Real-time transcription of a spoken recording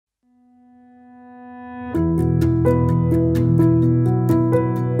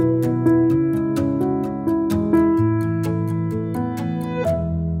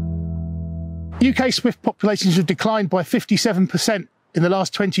UK swift populations have declined by 57% in the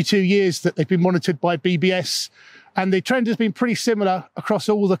last 22 years that they've been monitored by BBS, and the trend has been pretty similar across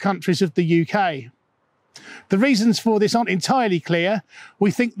all the countries of the UK. The reasons for this aren't entirely clear.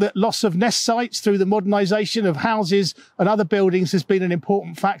 We think that loss of nest sites through the modernisation of houses and other buildings has been an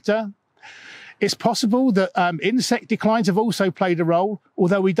important factor. It's possible that insect declines have also played a role,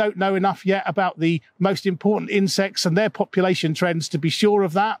 although we don't know enough yet about the most important insects and their population trends to be sure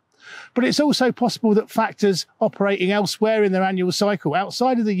of that. But it's also possible that factors operating elsewhere in their annual cycle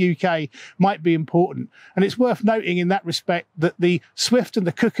outside of the UK might be important. And it's worth noting in that respect that the swift and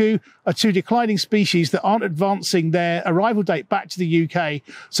the cuckoo are two declining species that aren't advancing their arrival date back to the UK,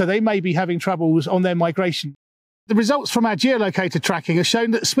 so they may be having troubles on their migration. The results from our geolocator tracking have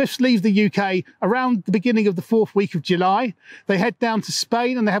shown that swifts leave the UK around the beginning of the 4th week of July. They head down to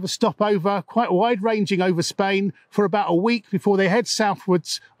Spain and they have a stopover, quite wide-ranging over Spain, for about a week before they head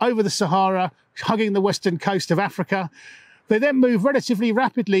southwards over the Sahara, hugging the western coast of Africa. They then move relatively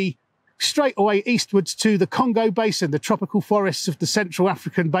rapidly straight away eastwards to the Congo Basin, the tropical forests of the Central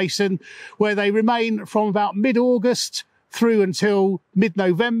African Basin, where they remain from about mid-August through until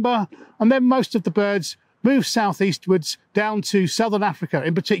mid-November, and then most of the birds move southeastwards down to southern Africa,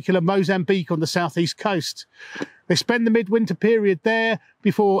 in particular Mozambique on the southeast coast. They spend the midwinter period there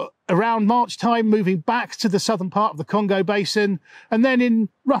before around March time moving back to the southern part of the Congo Basin, and then in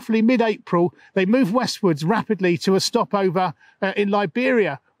roughly mid-April they move westwards rapidly to a stopover in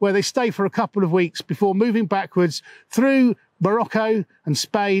Liberia, where they stay for a couple of weeks before moving backwards through Morocco and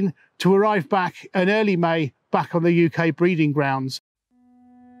Spain to arrive back in early May back on the UK breeding grounds.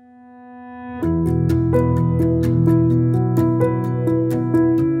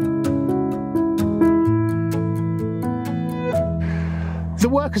 The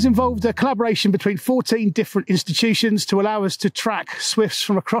work has involved a collaboration between 14 different institutions to allow us to track swifts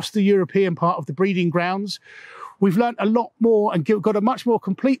from across the European part of the breeding grounds. We've learnt a lot more and got a much more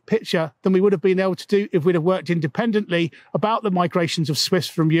complete picture than we would have been able to do if we'd have worked independently about the migrations of swifts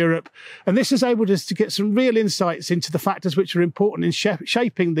from Europe. And this has enabled us to get some real insights into the factors which are important in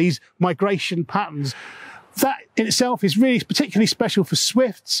shaping these migration patterns. That in itself is really particularly special for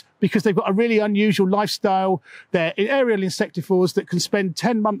swifts because they've got a really unusual lifestyle. They're aerial insectivores that can spend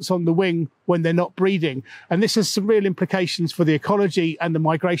 10 months on the wing when they're not breeding. And this has some real implications for the ecology and the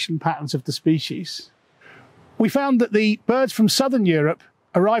migration patterns of the species. We found that the birds from southern Europe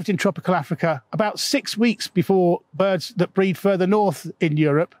arrived in tropical Africa about 6 weeks before birds that breed further north in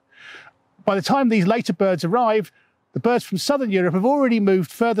Europe. By the time these later birds arrive, the birds from southern Europe have already moved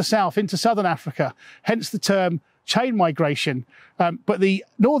further south into southern Africa, hence the term chain migration. But the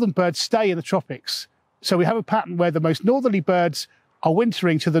northern birds stay in the tropics. So we have a pattern where the most northerly birds are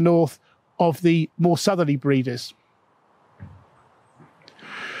wintering to the north of the more southerly breeders.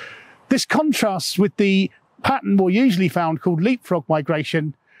 This contrasts with the pattern more usually found called leapfrog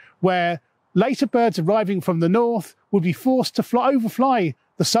migration, where later birds arriving from the north would be forced to overfly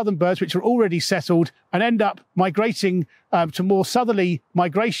the southern birds, which are already settled, and end up migrating to more southerly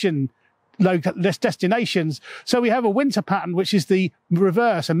migration destinations. So we have a winter pattern, which is the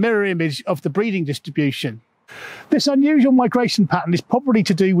reverse, a mirror image of the breeding distribution. This unusual migration pattern is probably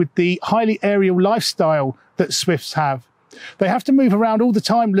to do with the highly aerial lifestyle that swifts have. They have to move around all the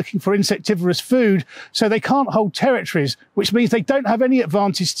time looking for insectivorous food, so they can't hold territories, which means they don't have any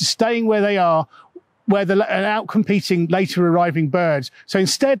advantage to staying where they are, where they're out-competing later arriving birds. So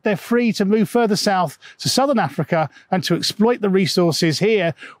instead, they're free to move further south to southern Africa and to exploit the resources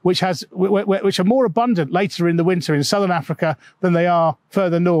here, which are more abundant later in the winter in southern Africa than they are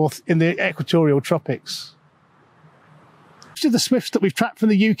further north in the equatorial tropics. Most of the swifts that we've tracked from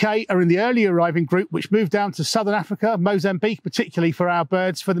the UK are in the early arriving group, which moved down to southern Africa, Mozambique particularly for our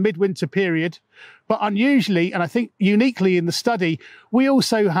birds, for the midwinter period. But unusually, and I think uniquely in the study, we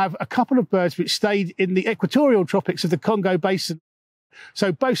also have a couple of birds which stayed in the equatorial tropics of the Congo Basin.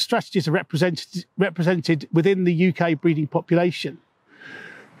 So both strategies are represented within the UK breeding population.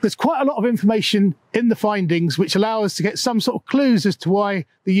 There's quite a lot of information in the findings which allow us to get some sort of clues as to why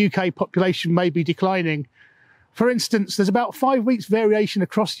the UK population may be declining. For instance, there's about 5 weeks variation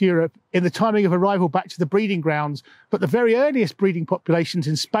across Europe in the timing of arrival back to the breeding grounds, but the very earliest breeding populations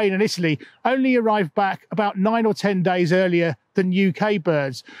in Spain and Italy only arrived back about 9 or 10 days earlier than UK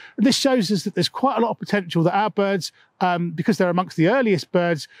birds. This shows us that there's quite a lot of potential that our birds, because they're amongst the earliest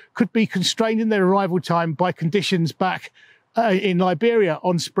birds, could be constrained in their arrival time by conditions back in Liberia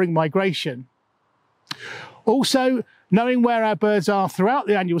on spring migration. Also, knowing where our birds are throughout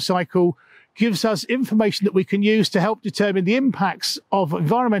the annual cycle gives us information that we can use to help determine the impacts of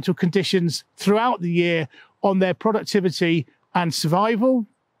environmental conditions throughout the year on their productivity and survival.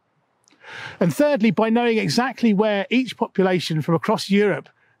 And thirdly, by knowing exactly where each population from across Europe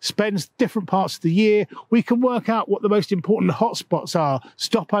spends different parts of the year, we can work out what the most important hotspots are,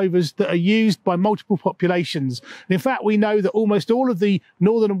 stopovers that are used by multiple populations. And in fact, we know that almost all of the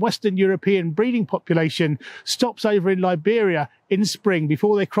northern and western European breeding population stops over in Liberia in spring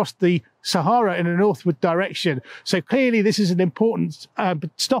before they cross the Sahara in a northward direction. So clearly this is an important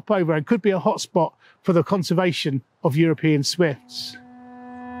stopover and could be a hotspot for the conservation of European swifts.